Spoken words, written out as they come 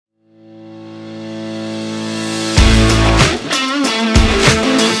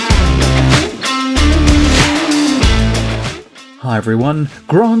Hi everyone,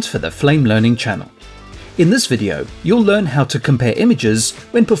 Grant for the Flame Learning channel. In this video, you'll learn how to compare images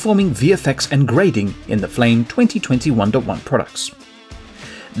when performing VFX and grading in the Flame 2021.1 products.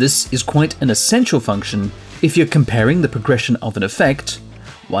 This is quite an essential function if you're comparing the progression of an effect,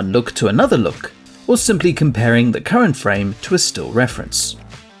 one look to another look, or simply comparing the current frame to a still reference.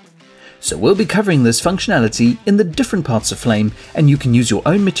 So we'll be covering this functionality in the different parts of Flame, and you can use your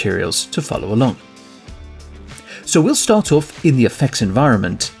own materials to follow along. So we'll start off in the effects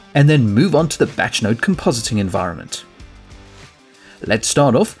environment and then move on to the batch node compositing environment. Let's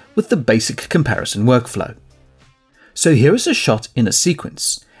start off with the basic comparison workflow. So here is a shot in a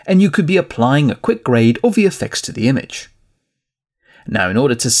sequence, and you could be applying a quick grade or VFX to the image. Now, in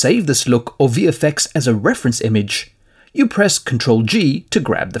order to save this look or VFX as a reference image, you press Ctrl-G to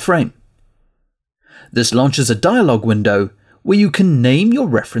grab the frame. This launches a dialog window where you can name your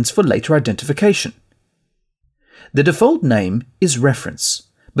reference for later identification. The default name is Reference,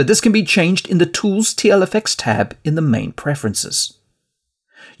 but this can be changed in the Tools TLFX tab in the main preferences.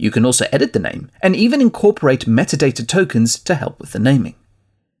 You can also edit the name and even incorporate metadata tokens to help with the naming.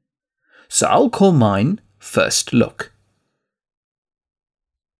 So I'll call mine First Look.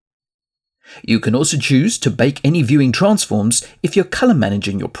 You can also choose to bake any viewing transforms if you're color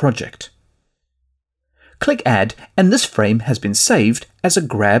managing your project. Click Add, and this frame has been saved as a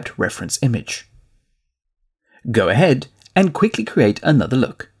grabbed reference image. Go ahead and quickly create another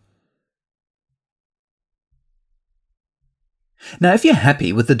look. Now, if you're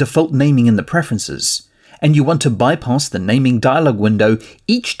happy with the default naming in the preferences, and you want to bypass the naming dialog window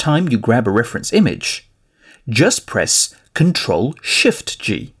each time you grab a reference image, just press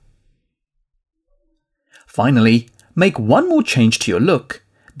Ctrl-Shift-G. Finally, make one more change to your look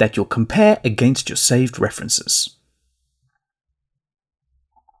that you'll compare against your saved references.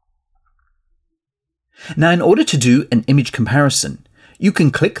 Now, in order to do an image comparison, you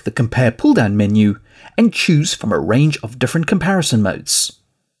can click the Compare pull-down menu and choose from a range of different comparison modes.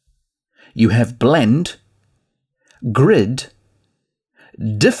 You have Blend, Grid,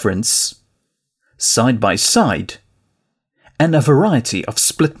 Difference, Side by Side, and a variety of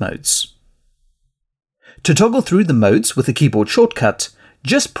split modes. To toggle through the modes with a keyboard shortcut,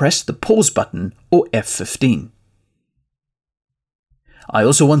 just press the Pause button or F15. I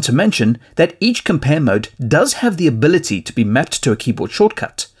also want to mention that each compare mode does have the ability to be mapped to a keyboard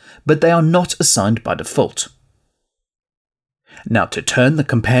shortcut, but they are not assigned by default. Now, to turn the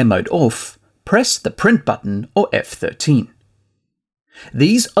compare mode off, press the Print button or F13.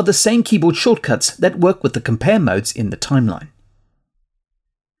 These are the same keyboard shortcuts that work with the compare modes in the timeline.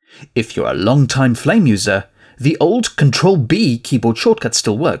 If you're a long-time Flame user, the old Ctrl-B keyboard shortcut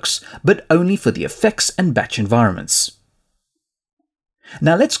still works, but only for the effects and batch environments.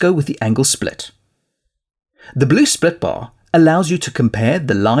 Now let's go with the angle split. The blue split bar allows you to compare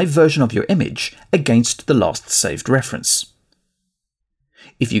the live version of your image against the last saved reference.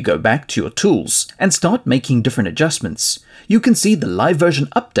 If you go back to your tools and start making different adjustments, you can see the live version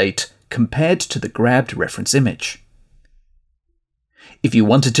update compared to the grabbed reference image. If you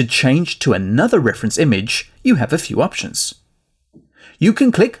wanted to change to another reference image, you have a few options. You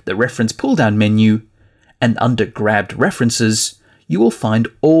can click the Reference pull-down menu, and under Grabbed References, you will find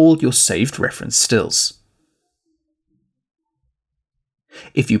all your saved reference stills.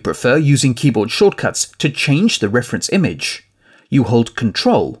 If you prefer using keyboard shortcuts to change the reference image, you hold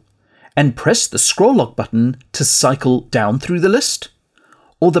Ctrl and press the scroll lock button to cycle down through the list,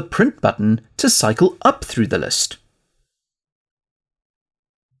 or the Print button to cycle up through the list.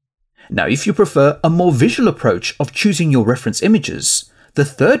 Now, if you prefer a more visual approach of choosing your reference images, the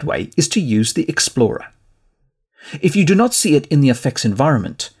third way is to use the Explorer. If you do not see it in the effects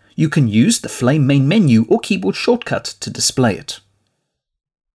environment, you can use the Flame main menu or keyboard shortcut to display it.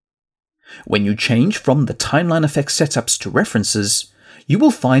 When you change from the timeline effects setups to references, you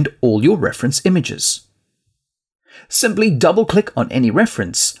will find all your reference images. Simply double-click on any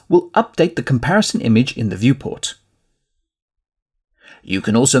reference will update the comparison image in the viewport. You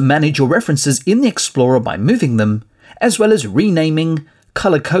can also manage your references in the Explorer by moving them, as well as renaming,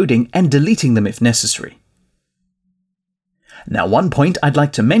 color coding, and deleting them if necessary. Now, one point I'd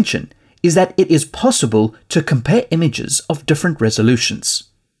like to mention is that it is possible to compare images of different resolutions.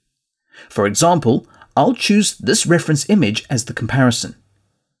 For example, I'll choose this reference image as the comparison.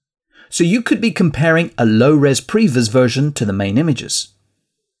 So you could be comparing a low-res previs version to the main images.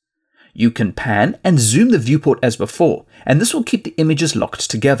 You can pan and zoom the viewport as before, and this will keep the images locked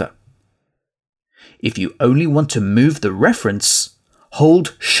together. If you only want to move the reference,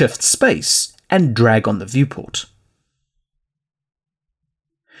 hold Shift Space and drag on the viewport.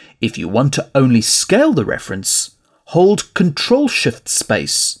 If you want to only scale the reference, hold Ctrl-Shift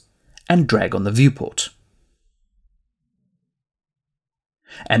space and drag on the viewport.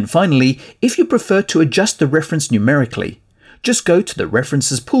 And finally, if you prefer to adjust the reference numerically, just go to the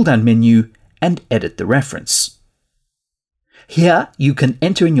References pull-down menu and edit the reference. Here, you can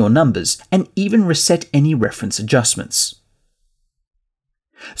enter in your numbers and even reset any reference adjustments.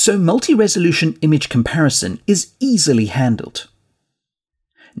 So multi-resolution image comparison is easily handled.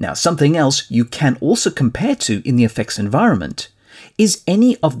 Now, something else you can also compare to in the effects environment is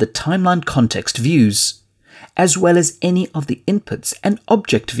any of the timeline context views, as well as any of the inputs and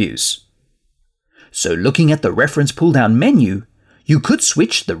object views. So looking at the reference pull-down menu, you could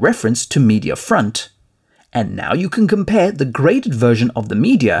switch the reference to media front, and now you can compare the graded version of the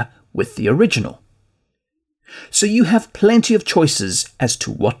media with the original. So you have plenty of choices as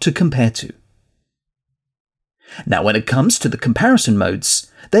to what to compare to. Now, when it comes to the comparison modes,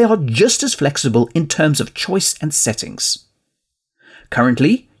 they are just as flexible in terms of choice and settings.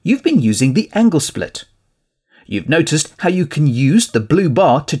 Currently, you've been using the angle split. You've noticed how you can use the blue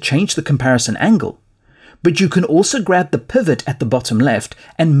bar to change the comparison angle, but you can also grab the pivot at the bottom left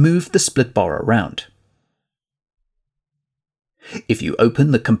and move the split bar around. If you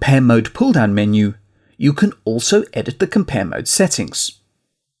open the Compare Mode pull-down menu, you can also edit the Compare Mode settings.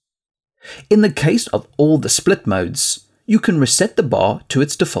 In the case of all the split modes, you can reset the bar to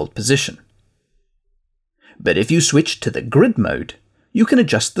its default position. But if you switch to the Grid mode, you can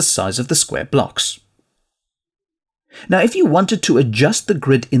adjust the size of the square blocks. Now, if you wanted to adjust the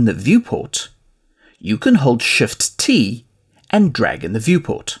grid in the viewport, you can hold Shift-T and drag in the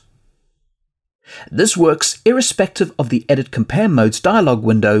viewport. This works irrespective of the Edit Compare Modes dialog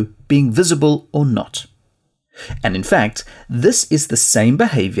window being visible or not. And in fact, this is the same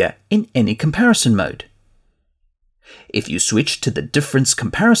behavior in any comparison mode. If you switch to the Difference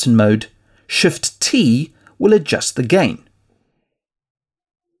Comparison mode, Shift-T will adjust the gain.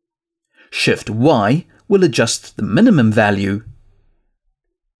 Shift-Y will adjust the minimum value,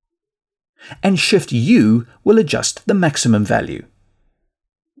 and Shift-U will adjust the maximum value.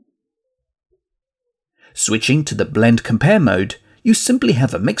 Switching to the Blend Compare mode, you simply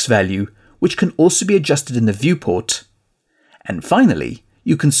have a mix value, which can also be adjusted in the viewport. And finally,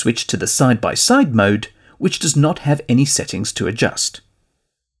 you can switch to the Side-by-Side mode, which does not have any settings to adjust.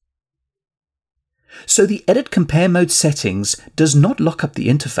 So the Edit Compare Mode settings does not lock up the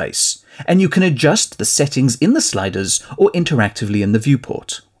interface, and you can adjust the settings in the sliders or interactively in the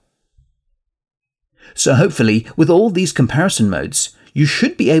viewport. So hopefully, with all these comparison modes, you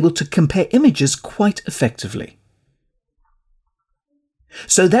should be able to compare images quite effectively.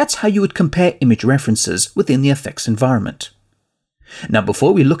 So that's how you would compare image references within the effects environment. Now,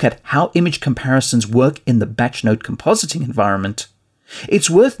 before we look at how image comparisons work in the batch node compositing environment, it's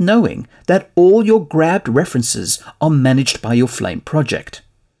worth knowing that all your grabbed references are managed by your Flame project.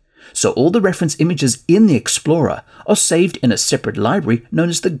 So all the reference images in the Explorer are saved in a separate library known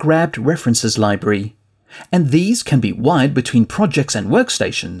as the Grabbed References library, and these can be wired between projects and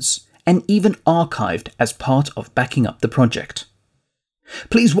workstations, and even archived as part of backing up the project.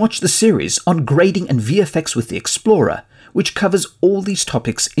 Please watch the series on grading and VFX with the Explorer, which covers all these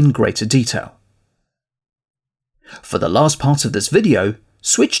topics in greater detail. For the last part of this video,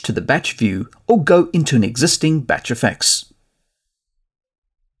 switch to the batch view or go into an existing batch effects.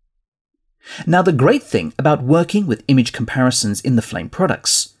 Now, the great thing about working with image comparisons in the Flame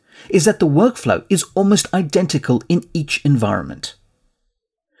products is that the workflow is almost identical in each environment.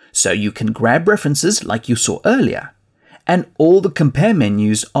 So you can grab references like you saw earlier, and all the compare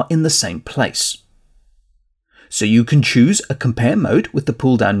menus are in the same place. So you can choose a compare mode with the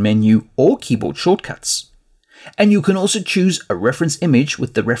pull-down menu or keyboard shortcuts. And you can also choose a reference image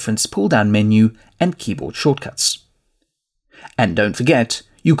with the reference pull-down menu and keyboard shortcuts. And don't forget,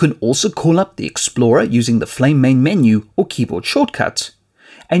 you can also call up the Explorer using the Flame main menu or keyboard shortcut,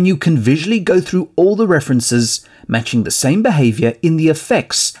 and you can visually go through all the references, matching the same behavior in the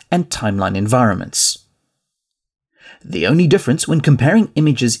effects and timeline environments. The only difference when comparing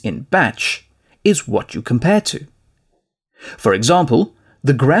images in batch is what you compare to. For example,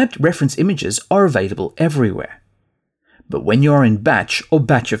 the grabbed reference images are available everywhere. But when you are in batch or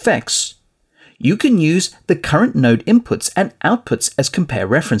batch effects, you can use the current node inputs and outputs as compare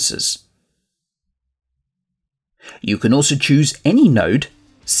references. You can also choose any node,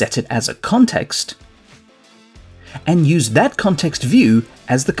 set it as a context, and use that context view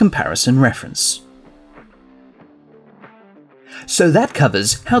as the comparison reference. So that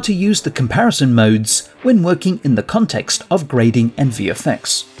covers how to use the comparison modes when working in the context of grading and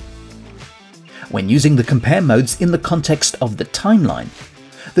VFX. When using the compare modes in the context of the timeline,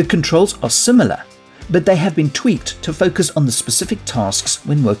 the controls are similar, but they have been tweaked to focus on the specific tasks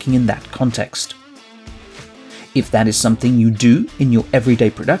when working in that context. If that is something you do in your everyday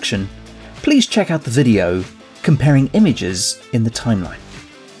production, please check out the video Comparing Images in the Timeline.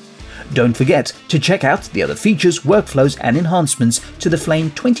 Don't forget to check out the other features, workflows and enhancements to the Flame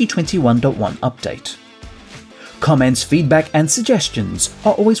 2021.1 update. Comments, feedback and suggestions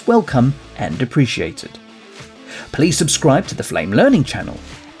are always welcome and appreciated. Please subscribe to the Flame Learning channel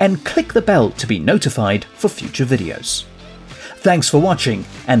and click the bell to be notified for future videos. Thanks for watching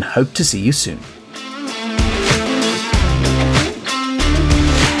and hope to see you soon.